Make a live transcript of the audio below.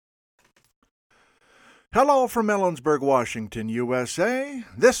Hello from Ellensburg, Washington, USA.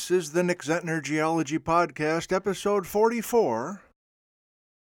 This is the Nick Zentner Geology Podcast, episode 44.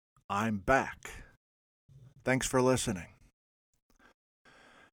 I'm back. Thanks for listening.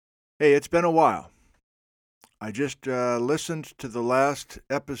 Hey, it's been a while. I just listened to the last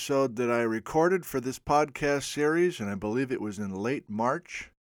episode that I recorded for this podcast series, and I believe it was in late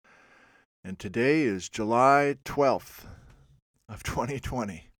March. And today is July 12th of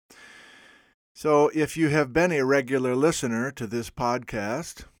 2020. So if you have been a regular listener to this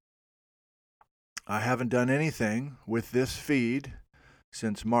podcast, I haven't done anything with this feed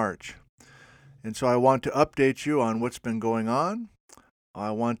since March. And so I want to update you on what's been going on.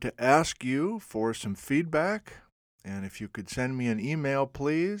 I want to ask you for some feedback. And if you could send me an email,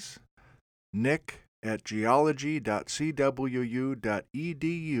 please,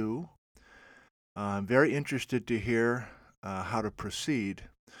 nick@geology.cwu.edu. I'm very interested to hear how to proceed.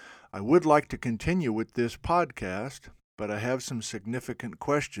 I would like to continue with this podcast, but I have some significant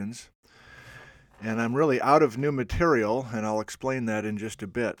questions, and I'm really out of new material, and I'll explain that in just a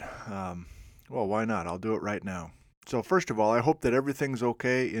bit. Well, why not? I'll do it right now. So first of all, I hope that everything's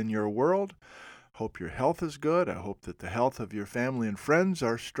okay in your world. Hope your health is good. I hope that the health of your family and friends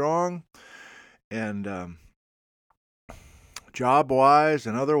are strong, and job-wise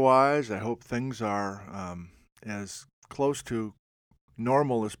and otherwise, I hope things are as close to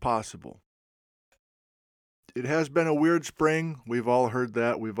normal as possible. It has been a weird spring. We've all heard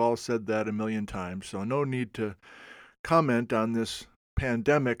that. We've all said that a million times. So no need to comment on this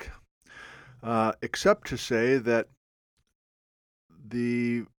pandemic, except to say that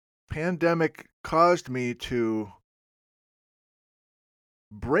the pandemic caused me to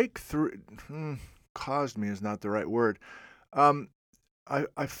break through. Caused me is not the right word. I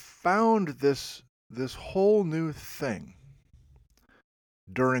found this whole new thing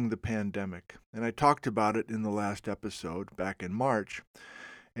during the pandemic. And I talked about it in the last episode back in March.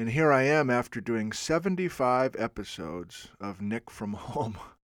 And here I am after doing 75 episodes of Nick from Home.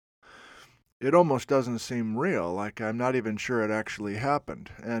 It almost doesn't seem real, like I'm not even sure it actually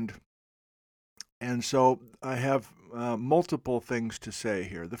happened. And so I have multiple things to say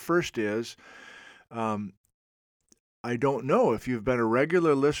here. The first is, I don't know if you've been a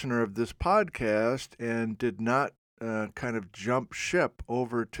regular listener of this podcast and did not kind of jump ship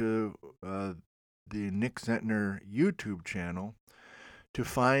over to the Nick Zentner YouTube channel to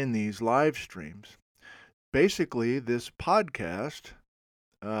find these live streams. Basically, this podcast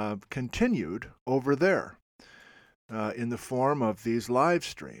continued over there in the form of these live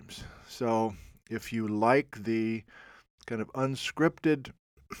streams. So if you like the kind of unscripted,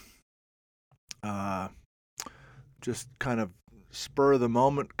 just kind of spur of the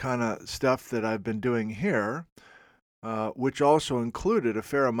moment kind of stuff that I've been doing here, which also included a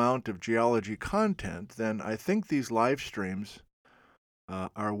fair amount of geology content, then I think these live streams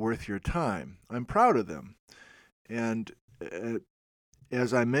are worth your time. I'm proud of them. And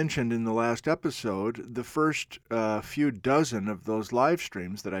as I mentioned in the last episode, the first few dozen of those live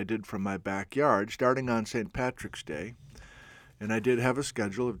streams that I did from my backyard, starting on St. Patrick's Day, and I did have a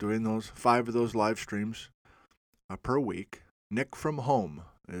schedule of doing 5 of those live streams per week. Nick from Home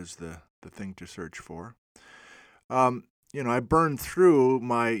is the thing to search for. I burned through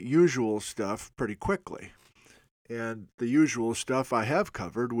my usual stuff pretty quickly. And the usual stuff I have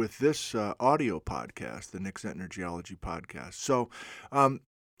covered with this audio podcast, the Nick Zentner Geology Podcast. So I'm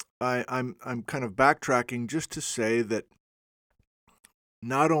kind of backtracking just to say that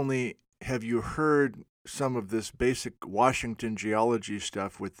not only have you heard some of this basic Washington geology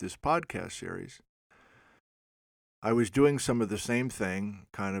stuff with this podcast series, I was doing some of the same thing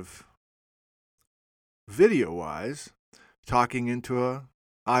kind of video-wise, talking into an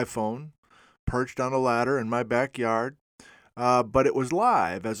iPhone, perched on a ladder in my backyard, but it was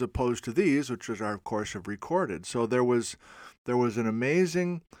live as opposed to these, which are, of course, have recorded. So there was an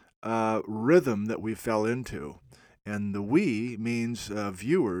amazing rhythm that we fell into, and the we means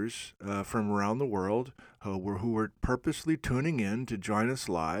viewers from around the world who were purposely tuning in to join us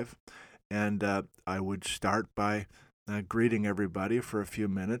live, and I would start by greeting everybody for a few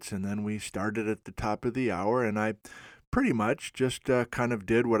minutes, and then we started at the top of the hour, and I pretty much just kind of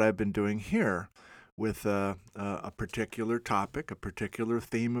did what I've been doing here with a particular topic, a particular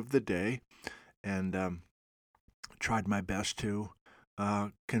theme of the day, and tried my best to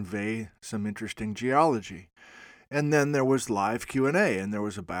convey some interesting geology. And then there was live Q&A, and there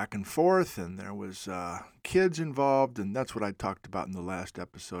was a back and forth, and there was kids involved, and that's what I talked about in the last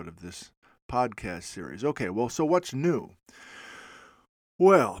episode of this podcast series. Okay, well, so what's new?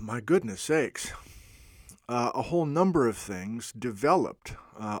 Well, my goodness sakes. A whole number of things developed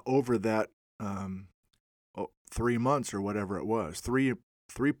over that 3 months or whatever it was, three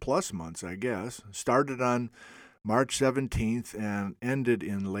plus months, I guess. Started on March 17th and ended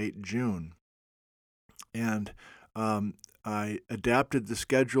in late June. And I adapted the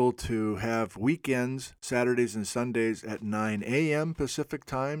schedule to have weekends, Saturdays and Sundays at 9 a.m. Pacific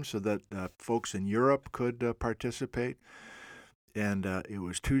time so that folks in Europe could participate. And it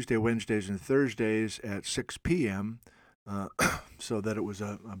was Tuesday, Wednesdays, and Thursdays at 6 p.m., so that it was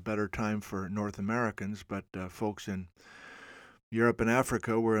a better time for North Americans, but folks in Europe and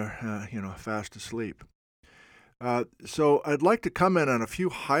Africa were, fast asleep. So I'd like to comment on a few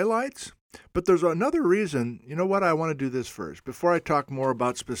highlights, but there's another reason. You know what? I want to do this first. Before I talk more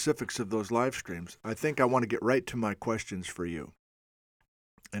about specifics of those live streams, I think I want to get right to my questions for you.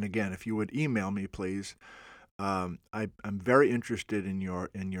 And again, if you would email me, please. I'm very interested in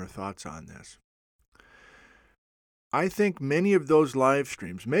your thoughts on this. I think many of those live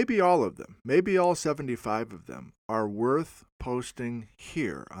streams, maybe all of them, maybe all 75 of them, are worth posting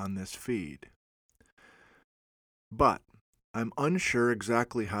here on this feed. But I'm unsure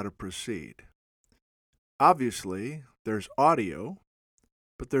exactly how to proceed. Obviously, there's audio,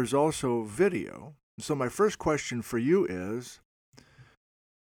 but there's also video. So my first question for you is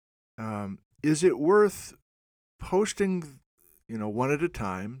it worth posting, one at a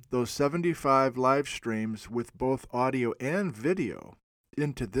time, those 75 live streams with both audio and video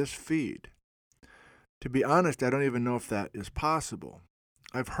into this feed? To be honest, I don't even know if that is possible.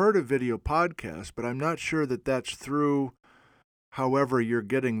 I've heard of video podcasts, but I'm not sure that that's through however you're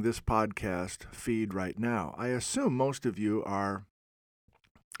getting this podcast feed right now. I assume most of you are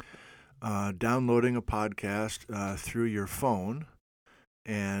downloading a podcast through your phone.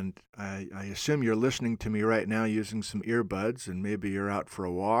 And I assume you're listening to me right now using some earbuds, and maybe you're out for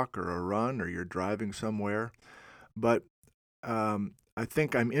a walk or a run or you're driving somewhere. But I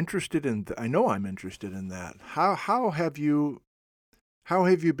think I'm interested in. I know I'm interested in that. How have you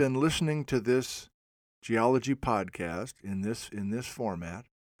been listening to this geology podcast in this format?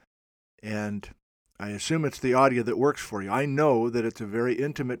 And I assume it's the audio that works for you. I know that it's a very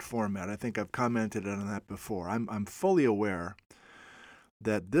intimate format. I think I've commented on that before. I'm fully aware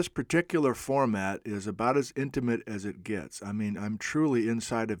that this particular format is about as intimate as it gets. I mean, I'm truly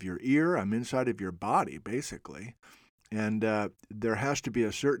inside of your ear. I'm inside of your body, basically. And there has to be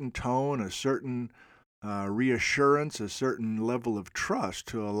a certain tone, a certain reassurance, a certain level of trust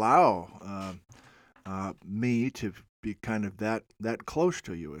to allow me to be kind of that close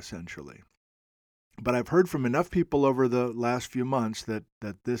to you, essentially. But I've heard from enough people over the last few months that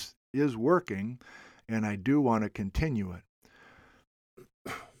this is working, and I do want to continue it.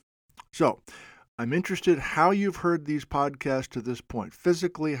 So, I'm interested how you've heard these podcasts to this point.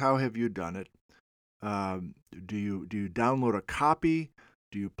 Physically, how have you done it? Do you download a copy?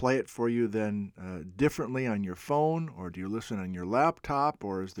 Do you play it for you then differently on your phone, or do you listen on your laptop,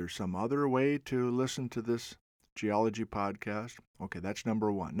 or is there some other way to listen to this geology podcast? Okay, that's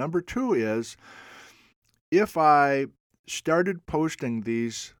number one. Number two is, if I started posting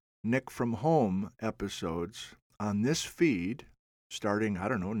these Nick from Home episodes on this feed, starting, I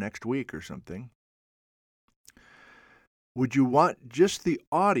don't know, next week or something, would you want just the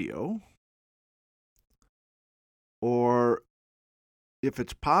audio? Or if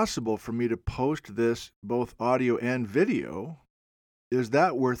it's possible for me to post this, both audio and video, is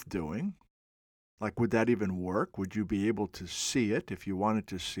that worth doing? Like, would that even work? Would you be able to see it if you wanted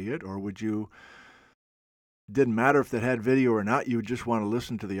to see it? Or would you, didn't matter if that had video or not, you would just want to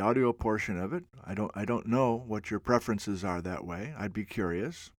listen to the audio portion of it? I don't know what your preferences are that way. I'd be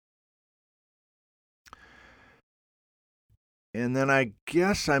curious. And then I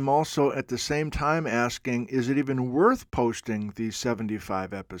guess I'm also at the same time asking, is it even worth posting these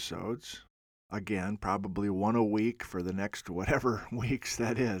 75 episodes? Again, probably one a week for the next whatever weeks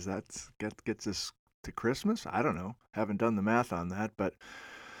that is. That gets us to Christmas? I don't know. Haven't done the math on that. But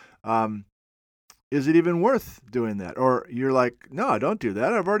is it even worth doing that? Or you're like, no, don't do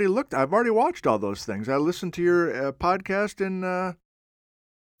that. I've already watched all those things. I listened to your podcast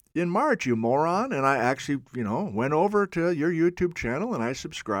in March, you moron, and I actually, went over to your YouTube channel and I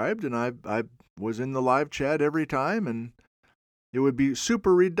subscribed, and I was in the live chat every time, and it would be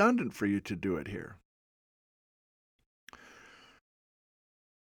super redundant for you to do it here.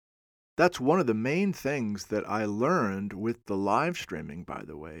 That's one of the main things that I learned with the live streaming, by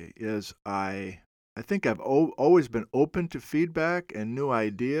the way, is I think I've always been open to feedback and new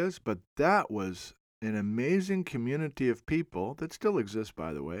ideas, but that was an amazing community of people that still exists,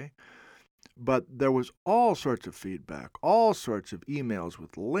 by the way. But there was all sorts of feedback, all sorts of emails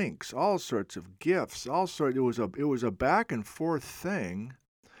with links, all sorts of gifts, it was a back and forth thing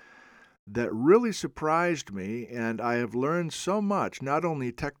that really surprised me, and I have learned so much, not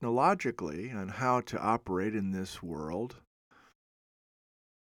only technologically on how to operate in this world,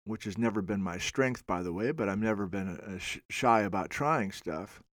 which has never been my strength, by the way, but I've never been shy about trying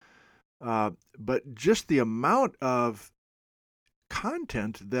stuff, but just the amount of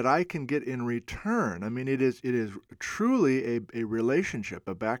content that I can get in return. I mean, it is truly a relationship,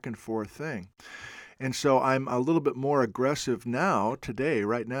 a back and forth thing. And so I'm a little bit more aggressive now, today,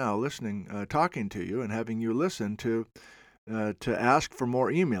 right now, listening, talking to you and having you listen to ask for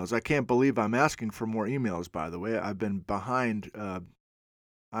more emails. I can't believe I'm asking for more emails, by the way. I've been behind.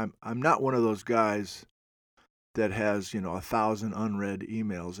 I'm not one of those guys that has, 1,000 unread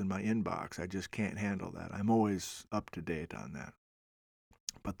emails in my inbox. I just can't handle that. I'm always up to date on that.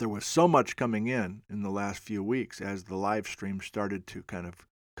 But there was so much coming in the last few weeks as the live stream started to kind of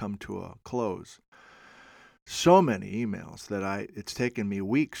come to a close. So many emails that it's taken me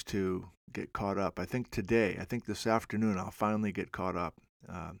weeks to get caught up. I think this afternoon, I'll finally get caught up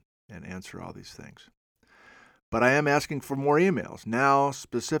and answer all these things. But I am asking for more emails now,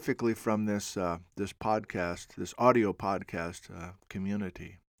 specifically from this podcast, this audio podcast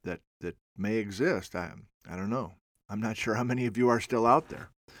community that may exist. I don't know. I'm not sure how many of you are still out there.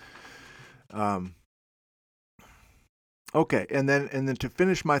 Okay, and then to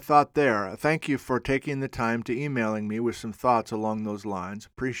finish my thought there, thank you for taking the time to emailing me with some thoughts along those lines.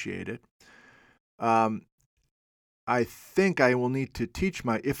 Appreciate it. I think I will need to teach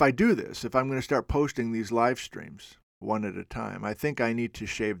if I do this, if I'm going to start posting these live streams one at a time, I think I need to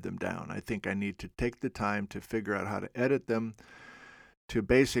shave them down. I think I need to take the time to figure out how to edit them, to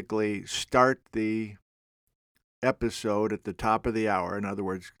basically start the episode at the top of the hour. In other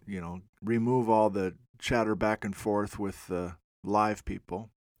words, remove all the chatter back and forth with the live people.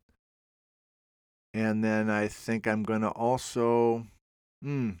 And then I think I'm going to also,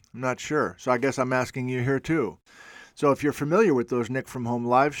 I'm not sure. So I guess I'm asking you here too. So if you're familiar with those Nick from Home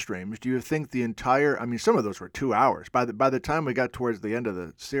live streams, do you think the entire, some of those were 2 hours. By the time we got towards the end of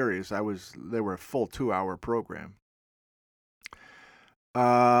the series, they were a full 2-hour program.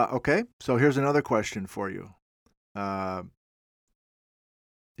 Okay, so here's another question for you.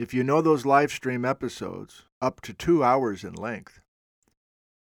 If you know those live stream episodes up to 2 hours in length,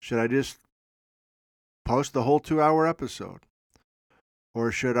 should I just post the whole 2-hour episode?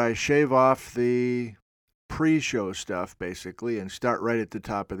 Or should I shave off the pre-show stuff, basically, and start right at the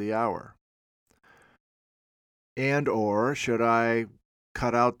top of the hour? And or should I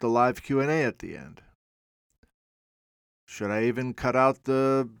cut out the live Q&A at the end? Should I even cut out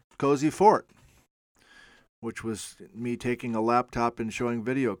the Cozy Fort, which was me taking a laptop and showing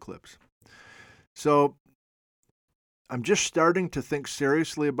video clips? So I'm just starting to think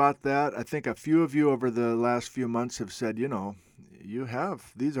seriously about that. I think a few of you over the last few months have said,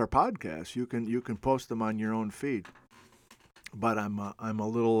 these are podcasts. You can post them on your own feed. But I'm a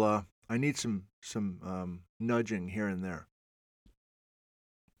little I need some nudging here and there.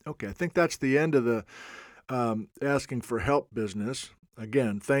 Okay, I think that's the end of the asking for help business.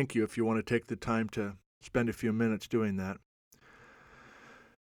 Again, thank you if you want to take the time to spend a few minutes doing that.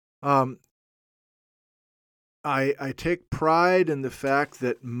 I take pride in the fact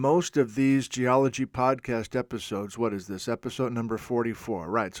that most of these geology podcast episodes, what is this, episode number 44,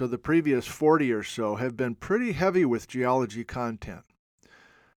 right? So the previous 40 or so have been pretty heavy with geology content.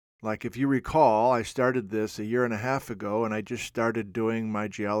 Like if you recall, I started this a year and a half ago, and I just started doing my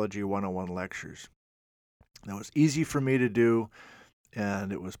Geology 101 lectures. Now, it was easy for me to do,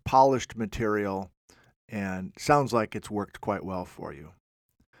 and it was polished material, and sounds like it's worked quite well for you.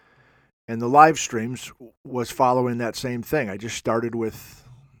 And the live streams was following that same thing. I just started with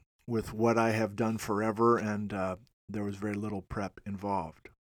what I have done forever, and there was very little prep involved.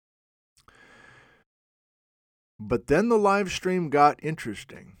 But then the live stream got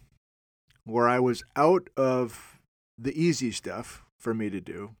interesting, where I was out of the easy stuff for me to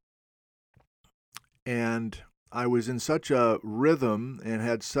do, and I was in such a rhythm and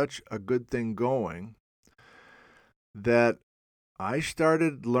had such a good thing going that I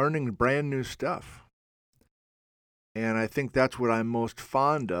started learning brand new stuff. And I think that's what I'm most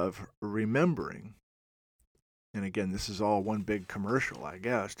fond of remembering. And again, this is all one big commercial, I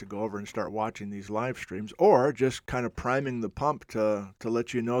guess, to go over and start watching these live streams, or just kind of priming the pump to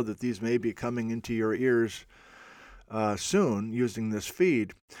let you know that these may be coming into your ears soon using this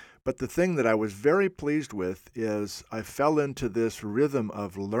feed. But the thing that I was very pleased with is I fell into this rhythm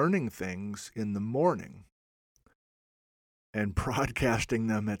of learning things in the morning and broadcasting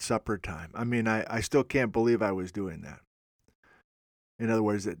them at supper time. I still can't believe I was doing that. In other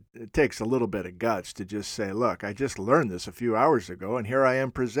words, it takes a little bit of guts to just say, look, I just learned this a few hours ago, and here I am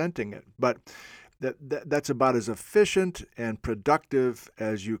presenting it. But that's about as efficient and productive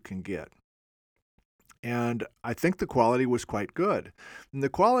as you can get. And I think the quality was quite good. And the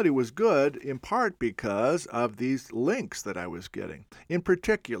quality was good in part because of these links that I was getting. In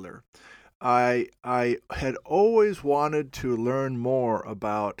particular, I had always wanted to learn more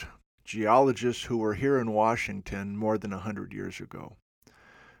about geologists who were here in Washington more than 100 years ago.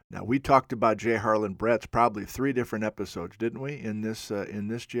 Now, we talked about J. Harlan Brett's probably 3 different episodes, didn't we, in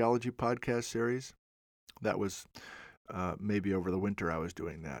this geology podcast series? That was maybe over the winter I was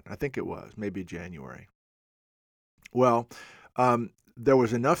doing that. I think it was, maybe January. Well, there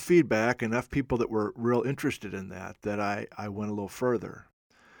was enough feedback, enough people that were real interested in that I went a little further.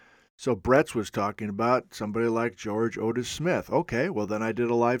 So Brett's was talking about somebody like George Otis Smith. Okay, well then I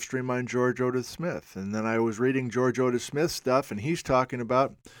did a live stream on George Otis Smith. And then I was reading George Otis Smith stuff, and he's talking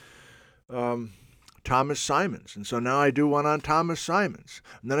about Thomas Simons. And so now I do one on Thomas Simons.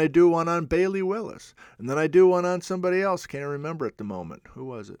 And then I do one on Bailey Willis. And then I do one on somebody else. Can't remember at the moment. Who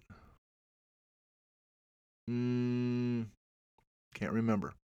was it? Can't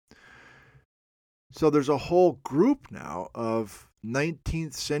remember. So there's a whole group now of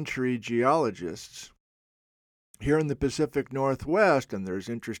 19th century geologists here in the Pacific Northwest, and there's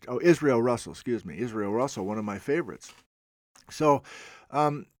interest. Oh, Israel Russell, one of my favorites. So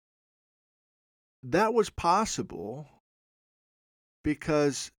that was possible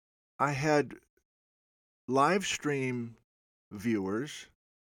because I had live stream viewers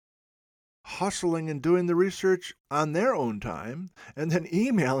hustling and doing the research on their own time and then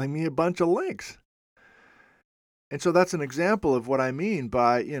emailing me a bunch of links. And so that's an example of what I mean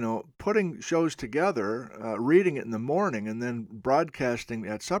by, putting shows together, reading it in the morning and then broadcasting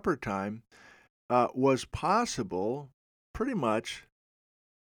at supper time was possible, pretty much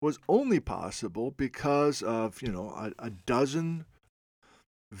was only possible because of, a dozen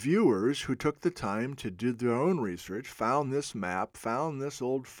viewers who took the time to do their own research, found this map, found this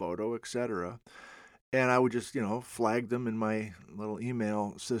old photo, etc. And I would just, flag them in my little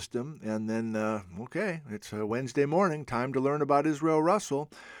email system. And then, okay, it's a Wednesday morning, time to learn about Israel Russell.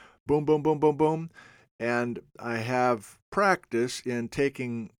 Boom, boom, boom, boom, boom. And I have practice in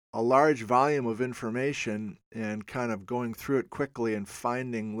taking a large volume of information and kind of going through it quickly and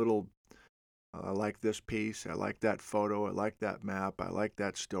finding little, I like this piece, I like that photo, I like that map, I like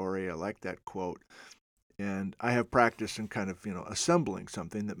that story, I like that quote. And I have practice in kind of, assembling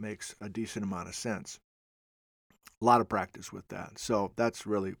something that makes a decent amount of sense. A lot of practice with that. So that's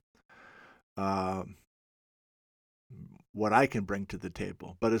really what I can bring to the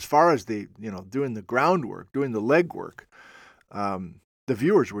table. But as far as the, doing the groundwork, doing the legwork, the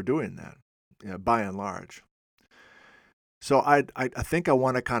viewers were doing that, by and large. So I think I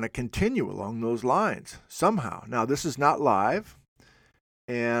want to kind of continue along those lines somehow. Now, this is not live.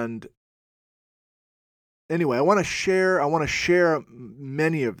 And anyway, I want to share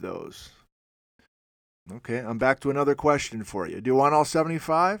many of those. Okay, I'm back to another question for you. Do you want all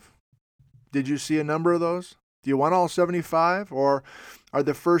 75? Did you see a number of those? Do you want all 75? Or are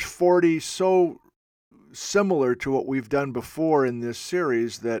the first 40 so similar to what we've done before in this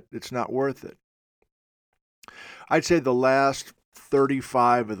series that it's not worth it? I'd say the last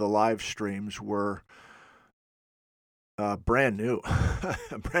 35 of the live streams were brand new,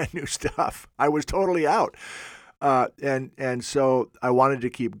 brand new stuff. I was totally out. And so I wanted to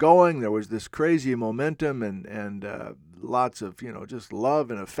keep going. There was this crazy momentum and lots of, just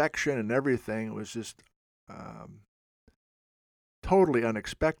love and affection and everything. It was just totally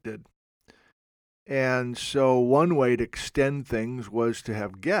unexpected. And so one way to extend things was to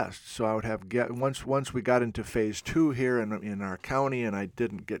have guests. So I would have once we got into phase 2 here in our county, and I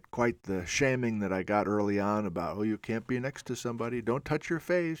didn't get quite the shaming that I got early on about, you can't be next to somebody, don't touch your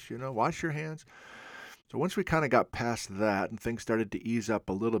face, wash your hands. So once we kind of got past that and things started to ease up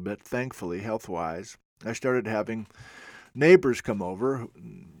a little bit, thankfully, health-wise, I started having neighbors come over,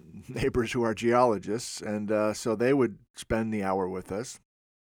 neighbors who are geologists, and so they would spend the hour with us.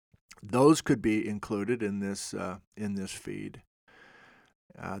 Those could be included in this feed.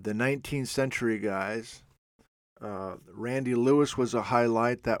 The 19th century guys, Randy Lewis was a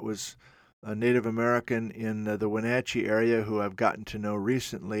highlight. That was a Native American in the Wenatchee area who I've gotten to know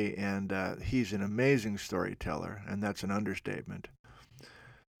recently, and he's an amazing storyteller, and that's an understatement.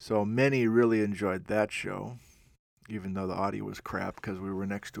 So many really enjoyed that show, even though the audio was crap because we were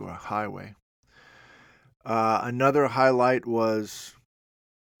next to a highway. Another highlight was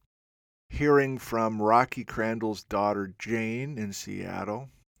hearing from Rocky Crandall's daughter Jane in Seattle,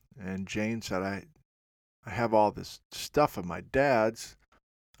 and Jane said, I have all this stuff of my dad's.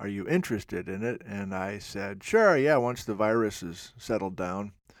 Are you interested in it? And I said, sure, yeah, once the virus is settled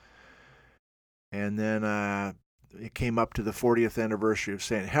down. And then it came up to the 40th anniversary of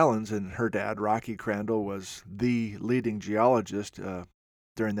St. Helens, and her dad, Rocky Crandall, was the leading geologist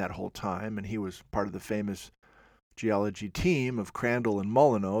during that whole time, and he was part of the famous geology team of Crandall and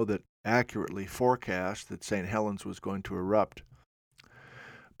Molyneux that accurately forecast that St. Helens was going to erupt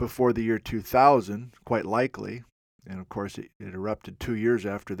before the year 2000, quite likely. And of course, it erupted 2 years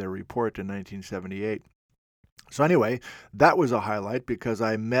after their report in 1978. So anyway, that was a highlight because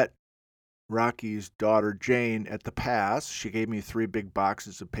I met Rocky's daughter Jane at the pass. She gave me 3 big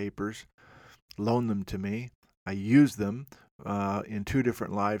boxes of papers, loaned them to me. I used them in 2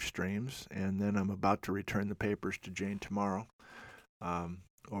 different live streams, and then I'm about to return the papers to Jane tomorrow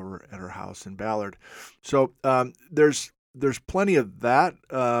over at her house in Ballard. So there's plenty of that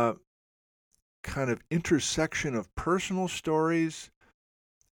kind of intersection of personal stories,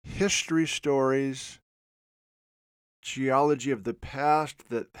 history stories, geology of the past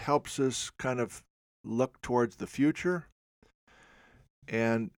that helps us kind of look towards the future.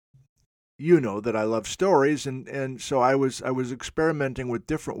 And you know that I love stories, and so I was experimenting with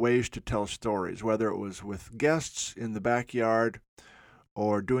different ways to tell stories, whether it was with guests in the backyard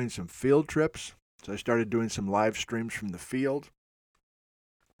or doing some field trips. So I started doing some live streams from the field.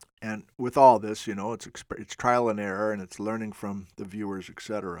 And with all this, it's trial and error, and it's learning from the viewers,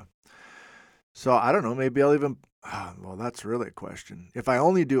 etc. So I don't know, maybe I'll even, well, that's really a question. If I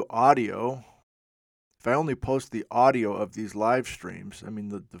only do audio, if I only post the audio of these live streams, I mean,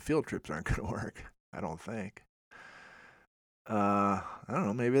 the field trips aren't going to work, I don't think. I don't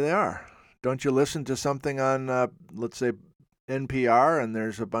know, maybe they are. Don't you listen to something on, let's say, NPR, and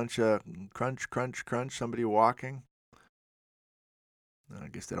there's a bunch of crunch, crunch, crunch, somebody walking? I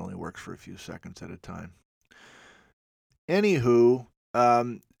guess that only works for a few seconds at a time. Anywho,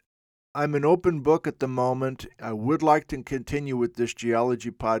 I'm an open book at the moment. I would like to continue with this geology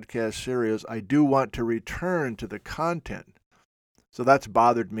podcast series. I do want to return to the content. So that's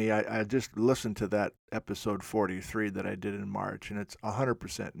bothered me. I just listened to that episode 43 that I did in March, and it's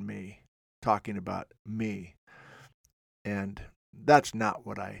 100% me, talking about me. And that's not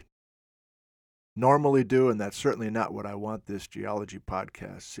what I normally do, and that's certainly not what I want this geology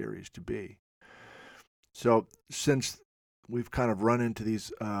podcast series to be. So since we've kind of run into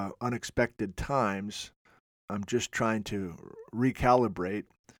these unexpected times, I'm just trying to recalibrate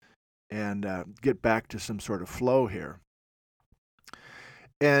and get back to some sort of flow here.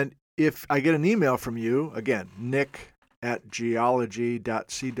 And if I get an email from you, again,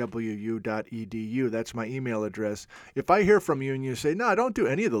 nick@geology.cwu.edu, that's my email address. If I hear from you and you say, no, don't do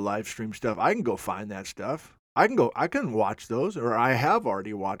any of the live stream stuff, I can go find that stuff. I can watch those, or I have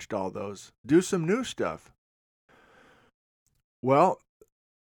already watched all those. Do some new stuff. Well,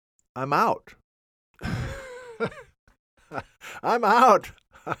 I'm out. I'm out.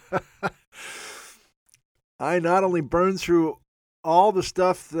 I not only burned through all the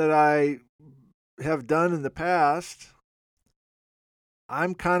stuff that I have done in the past,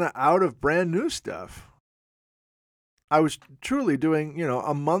 I'm kind of out of brand new stuff. I was truly doing,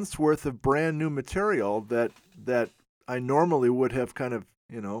 a month's worth of brand new material that I normally would have kind of,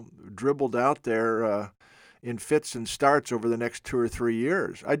 dribbled out there in fits and starts over the next 2 or 3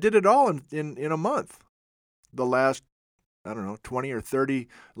 years. I did it all in a month. The last, 20 or 30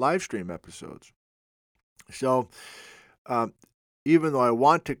 live stream episodes. So even though I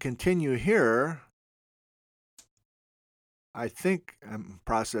want to continue here, I think I'm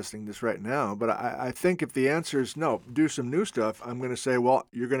processing this right now, but I think if the answer is no, do some new stuff, I'm going to say, well,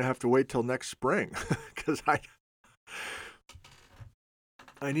 you're going to have to wait till next spring because I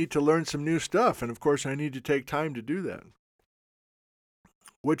need to learn some new stuff. And of course, I need to take time to do that.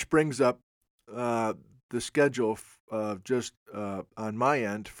 Which brings up the schedule just on my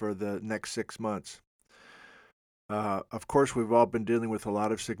end for the next 6 months. Of course, we've all been dealing with a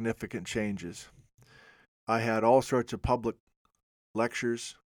lot of significant changes. I had all sorts of public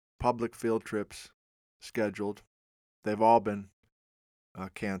lectures, public field trips scheduled. They've all been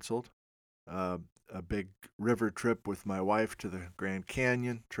canceled. A big river trip with my wife to the Grand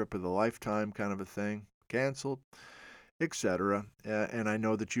Canyon, trip of the lifetime kind of a thing, canceled, etc. And I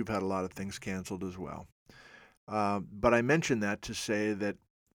know that you've had a lot of things canceled as well. But I mention that to say that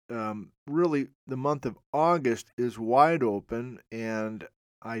really the month of August is wide open, and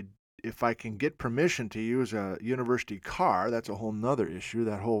if I can get permission to use a university car, that's a whole nother issue.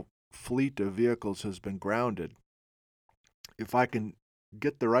 That whole fleet of vehicles has been grounded. If I can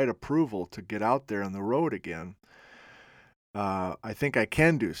get the right approval to get out there on the road again, I think I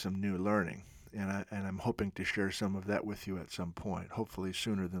can do some new learning. and I'm hoping to share some of that with you at some point, hopefully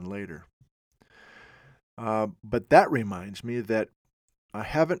sooner than later. But that reminds me that I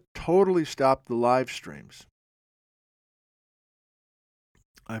haven't totally stopped the live streams.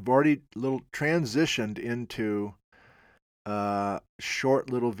 I've already transitioned into short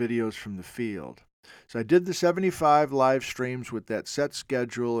little videos from the field. So I did the 75 live streams with that set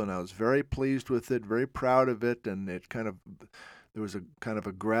schedule, and I was very pleased with it, very proud of it, and there was a kind of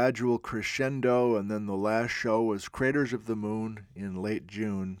a gradual crescendo, and then the last show was Craters of the Moon in late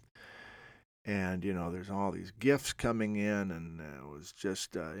June. And, there's all these gifts coming in, and it was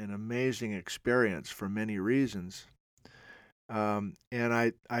just an amazing experience for many reasons. And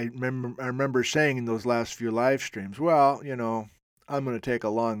I remember saying in those last few live streams, well, I'm going to take a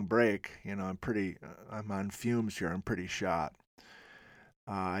long break. I'm on fumes here. I'm pretty shot.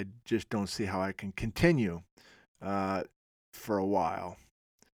 I just don't see how I can continue for a while.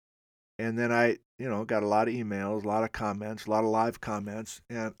 And then I, got a lot of emails, a lot of comments, a lot of live comments,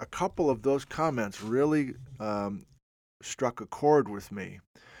 and a couple of those comments really struck a chord with me.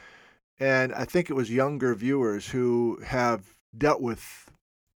 And I think it was younger viewers who have dealt with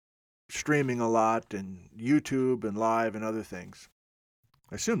streaming a lot and YouTube and live and other things.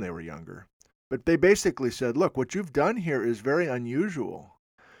 I assume they were younger. But they basically said, look, what you've done here is very unusual.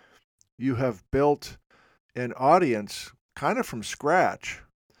 You have built an audience kind of from scratch.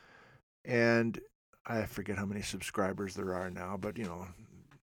 And I forget how many subscribers there are now, but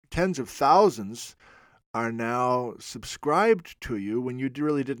tens of thousands are now subscribed to you when you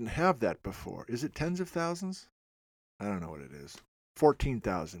really didn't have that before. Is it tens of thousands? I don't know what it is.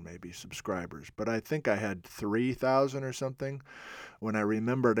 14,000 maybe subscribers, but I think I had 3,000 or something when I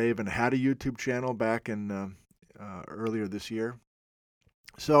remembered I even had a YouTube channel back in earlier this year.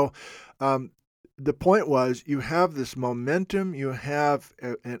 So the point was, you have this momentum, you have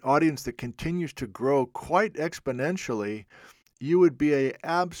an audience that continues to grow quite exponentially. You would be an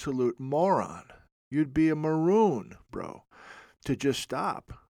absolute moron. You'd be a maroon, bro, to just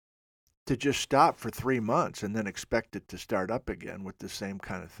stop. To just stop for 3 months and then expect it to start up again with the same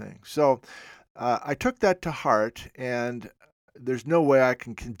kind of thing. So I took that to heart, and there's no way I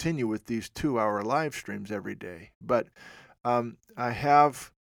can continue with these 2-hour live streams every day. But I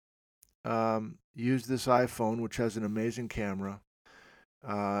have used this iPhone, which has an amazing camera,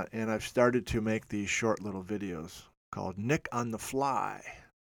 and I've started to make these short little videos called Nick on the Fly.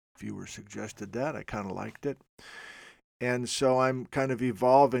 Viewer suggested that. I kind of liked it. And so I'm kind of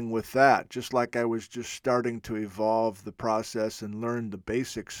evolving with that, just like I was just starting to evolve the process and learn the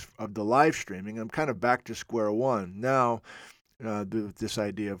basics of the live streaming. I'm kind of back to square one now. This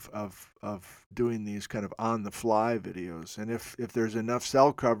idea of doing these kind of on-the-fly videos. And if there's enough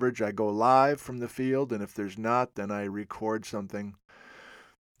cell coverage, I go live from the field, and if there's not, then I record something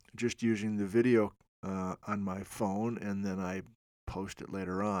just using the video on my phone, and then I post it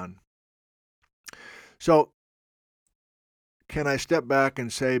later on. So can I step back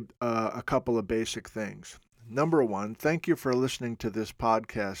and say a couple of basic things? Number one, thank you for listening to this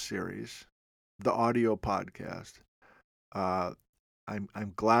podcast series, the audio podcast.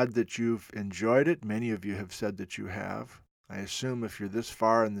 I'm glad that you've enjoyed it. Many of you have said that you have. I assume if you're this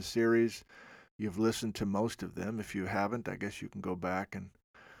far in the series, you've listened to most of them. If you haven't, I guess you can go back and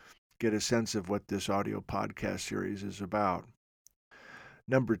get a sense of what this audio podcast series is about.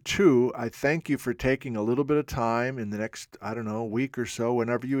 Number two, I thank you for taking a little bit of time in the next, week or so,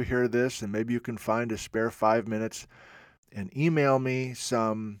 whenever you hear this, and maybe you can find a spare 5 minutes and email me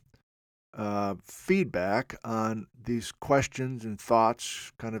some feedback on these questions and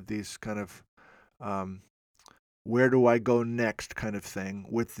thoughts, where do I go next kind of thing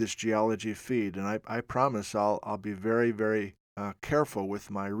with this geology feed. And I promise I'll be very, very careful with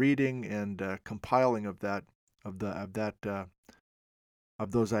my reading and compiling of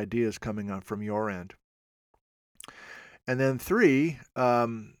those ideas coming on from your end. And then three,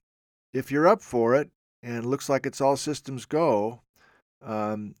 if you're up for it and it looks like it's all systems go,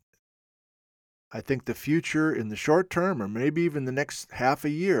 I think the future in the short term, or maybe even the next half a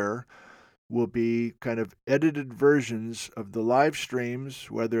year, will be kind of edited versions of the live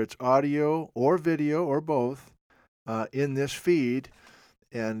streams, whether it's audio or video or both, in this feed.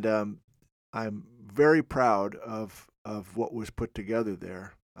 And I'm very proud of what was put together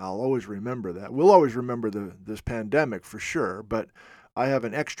there. I'll always remember that. We'll always remember this pandemic for sure, but I have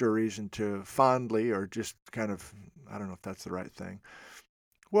an extra reason to fondly, or just kind of, I don't know if that's the right thing.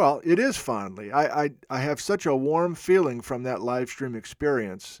 Well, it is fondly. I have such a warm feeling from that live stream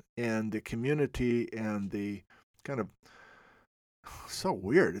experience and the community and the kind of, so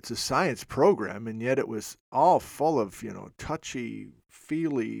weird. It's a science program, and yet it was all full of, touchy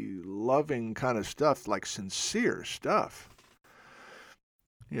touchy-feely, loving kind of stuff, like sincere stuff.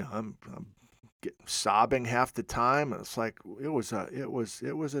 I'm sobbing half the time. It's like it was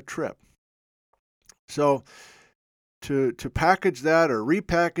a trip. So to package that or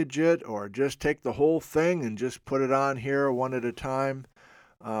repackage it or just take the whole thing and just put it on here one at a time,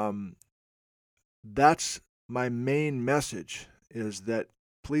 that's my main message, is that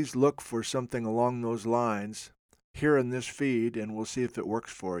please look for something along those lines here in this feed, and we'll see if it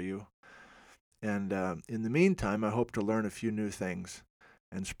works for you. And in the meantime, I hope to learn a few new things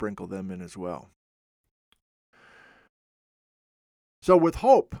and sprinkle them in as well. So with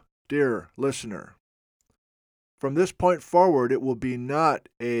hope, dear listener, from this point forward, it will be not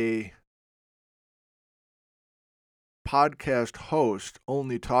a podcast host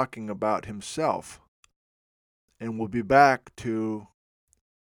only talking about himself, and we'll be back to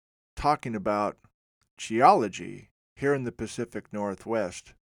talking about geology here in the Pacific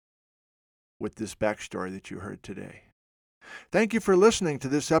Northwest with this backstory that you heard today. Thank you for listening to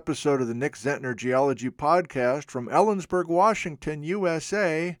this episode of the Nick Zentner Geology Podcast from Ellensburg, Washington,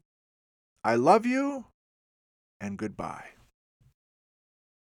 USA. I love you, and goodbye.